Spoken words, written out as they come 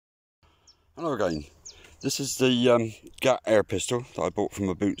Hello again. This is the GAT air pistol that I bought from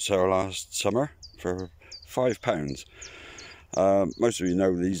a boot sale last summer for £5. Most of you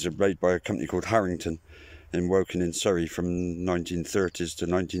know these are made by a company called Harrington in Woking in Surrey from 1930s to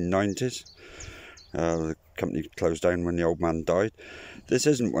 1990s. The company closed down when the old man died. This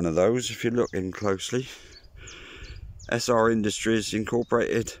isn't one of those if you look in closely. SR Industries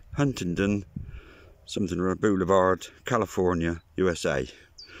Incorporated, Huntingdon, something Boulevard, California, USA.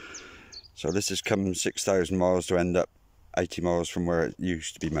 So this has come 6,000 miles to end up 80 miles from where it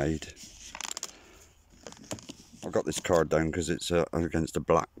used to be made. I got this card down because it's against a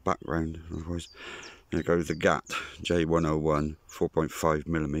black background. Otherwise, there goes the GAT J101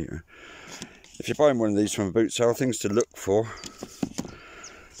 4.5mm. If you're buying one of these from a boot sale, things to look for: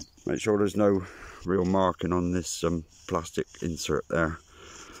 make sure there's no real marking on this plastic insert there.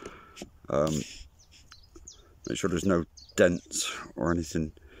 Make sure there's no dents or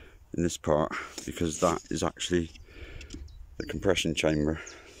anything in this part, because that is actually the compression chamber.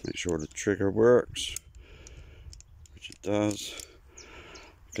 Make sure the trigger works, which it does,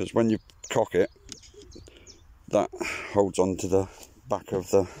 because when you cock it, that holds on to the back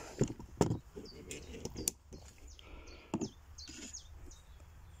of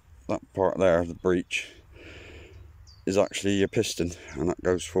that part there. The breech is actually your piston, and that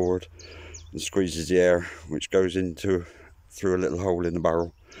goes forward and squeezes the air, which goes into through a little hole in the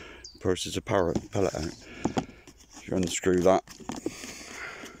barrel, pushes a pellet out. If you unscrew that,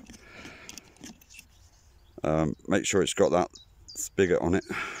 make sure it's got that spigot on it,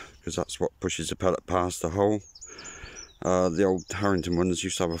 because that's what pushes the pellet past the hole. The old Harrington ones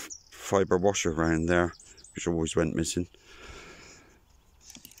used to have a fibre washer around there, which always went missing.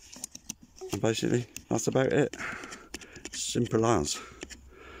 And basically, that's about it. Simple as.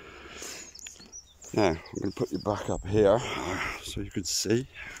 Now, I'm going to put you back up here so you can see.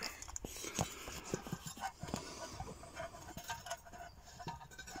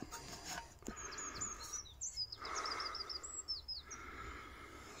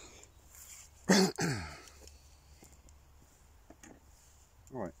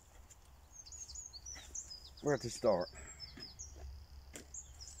 Right, where to start?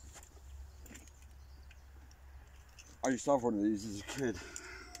 I used to have one of these as a kid.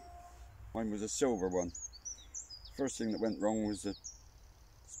 Mine was a silver one. First thing that went wrong was the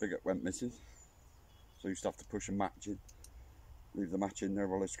spigot went missing, so I used to have to push a match in, leave the match in there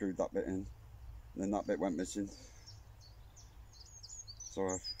while I screwed that bit in, and then that bit went missing. So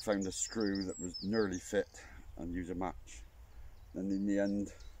I found a screw that was nearly fit and used a match. Then in the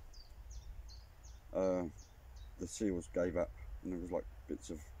end, the seals gave up, and there was like bits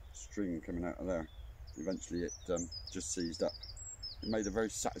of string coming out of there. Eventually it just seized up. It made a very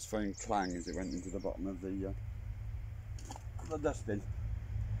satisfying clang as it went into the bottom of the dustbin.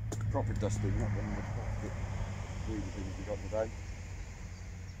 Proper dustbin, not one of the plastic greedy things you got today.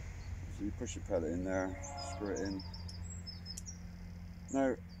 So you push your pellet in there, screw it in.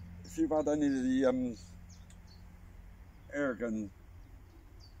 Now, if you've had any of the airgun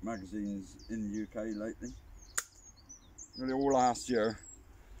magazines in the UK lately, really all last year,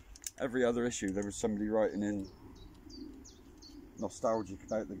 every other issue there was somebody writing in nostalgic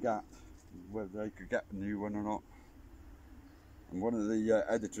about the GAT, whether they could get a new one or not. And one of the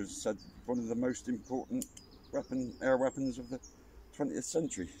editors said one of the most important air weapons of the 20th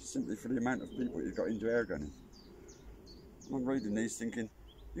century, simply for the amount of people who got into air gunning. I'm reading these thinking,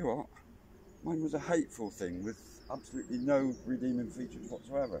 you know what, mine was a hateful thing with absolutely no redeeming features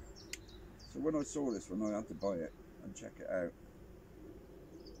whatsoever. So when I saw this one, I had to buy it and check it out.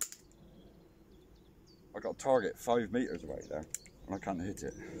 I got a target 5 meters away there, and I can't hit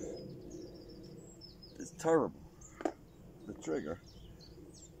it. It's terrible. The trigger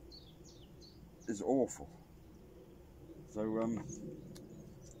is awful. So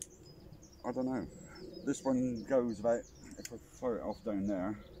I don't know. This one goes about, if I fire it off down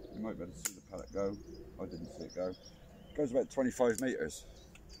there, you might be able to see the pellet go. I didn't see it go. It goes about 25 meters.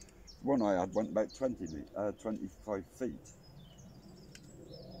 The one I had went about 25 feet.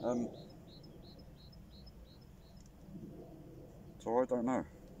 So I don't know.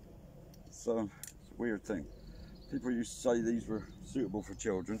 It's a weird thing. People used to say these were suitable for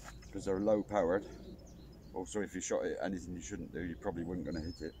children because they're low powered. Also, if you shot it at anything you shouldn't do, you probably weren't going to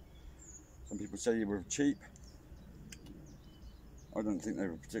hit it. Some people say they were cheap. I don't think they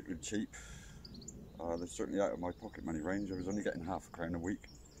were particularly cheap. They're certainly out of my pocket money range. I was only getting £0.50 a week,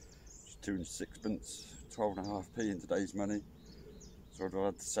 which is 2 and 6pence, 12.5p in today's money. So I'd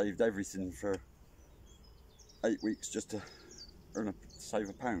had to save everything for 8 weeks just to save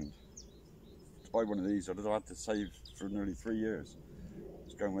 £1. To buy one of these, I'd have had to save for nearly 3 years.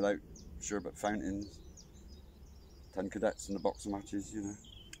 It's going without sherbet fountains, 10 cadets and the boxer matches, you know.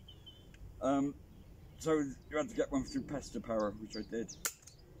 So you had to get one through Pester Power, which I did.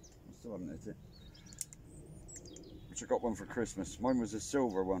 I still haven't hit it. Which I got one for Christmas. Mine was a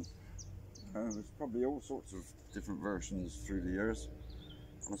silver one. There's probably all sorts of different versions through the years.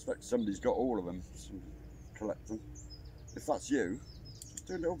 I expect somebody's got all of them, so collect them. If that's you, just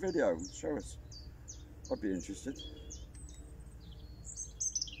do a little video and show us. I'd be interested.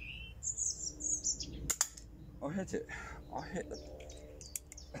 I hit it. I hit it.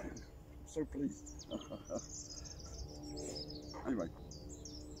 I'm so pleased. Anyway,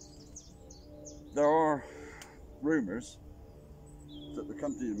 there are rumours that the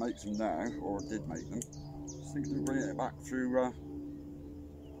company that makes them now, or did make them, is thinking of bringing it back through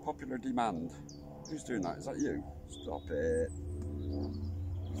popular demand. Who's doing that? Is that you? Stop it.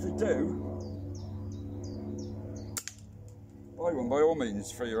 If they do, buy one by all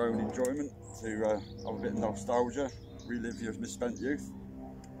means for your own enjoyment, to have a bit of nostalgia, relive your misspent youth.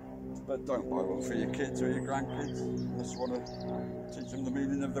 But don't buy one for your kids or your grandkids unless you want to teach them the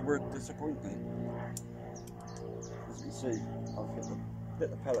meaning of the word disappointment. As you can see, I've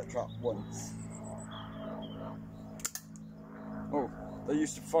hit the pellet trap once. Oh, they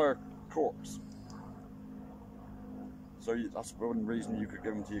used to fire corks. So that's one reason you could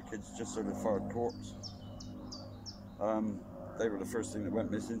give them to your kids, just so they fired corks. They were the first thing that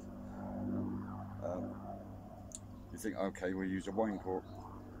went missing. You think, okay, we'll use a wine cork.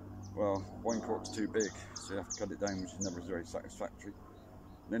 Well, wine cork's too big, so you have to cut it down, which is never very satisfactory.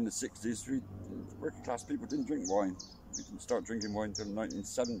 And in the 60s, working class people didn't drink wine. We didn't start drinking wine until the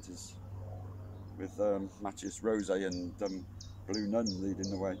 1970s, with Matthias Rosé and Blue Nun leading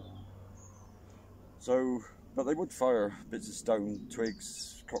the way. So, but they would fire bits of stone,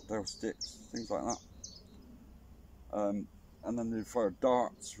 twigs, cocktail sticks, things like that. And then they'd fire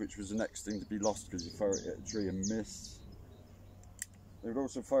darts, which was the next thing to be lost because you fire it at a tree and miss. They would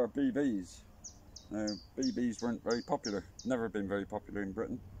also fire BBs. Now, BBs weren't very popular, never been very popular in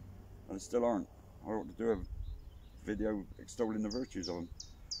Britain, and they still aren't. I ought to do a video extolling the virtues of them.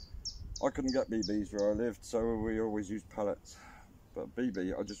 I couldn't get BBs where I lived, so we always used pellets. But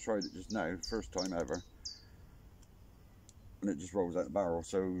BB, I just tried it just now, first time ever, and it just rolls out the barrel,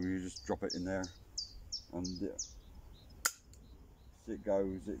 so you just drop it in there, and it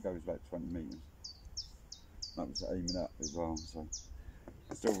goes about 20 metres. That was aiming up as well, so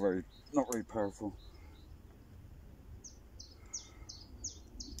it's still not very powerful.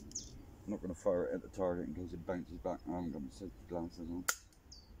 I'm not going to fire it at the target in case it bounces back. I haven't got my safety glasses on.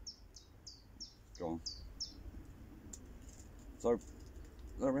 It's gone. So,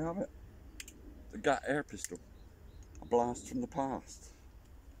 there we have it. The GAT air pistol. A blast from the past.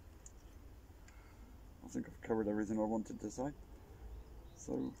 I think I've covered everything I wanted to say.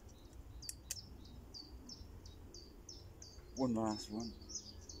 So, one last one.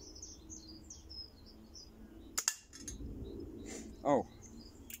 Oh,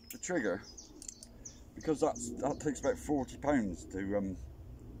 the trigger, because that takes about £40 to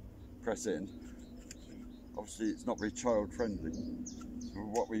press in. Obviously it's not very child friendly. So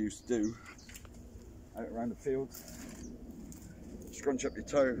what we used to do out around the field, scrunch up your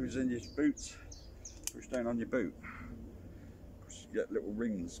toes in your boots, push down on your boot. You get little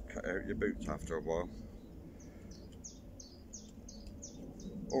rings cut out your boots after a while.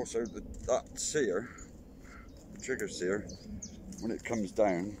 Also that sear, the trigger sear, when it comes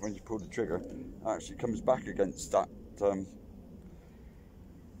down, when you pull the trigger, it actually comes back against that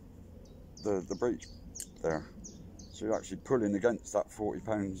the breech there. So you're actually pulling against that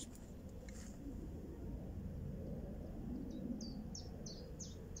 £40.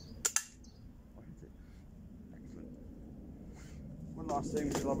 Excellent. One last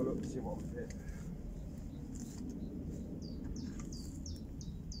thing, we'll have a look and see what we hit.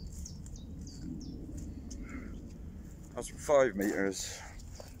 That's 5 metres,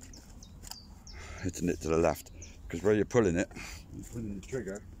 hitting it to the left, because where you're pulling the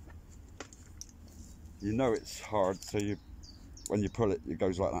trigger, you know it's hard, so when you pull it, it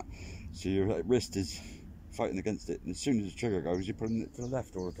goes like that. So your wrist is fighting against it, and as soon as the trigger goes, you're pulling it to the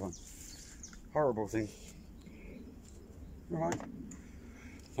left all the time. Horrible thing. Alright,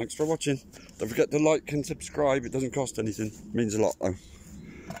 thanks for watching. Don't forget to like and subscribe, it doesn't cost anything, it means a lot though.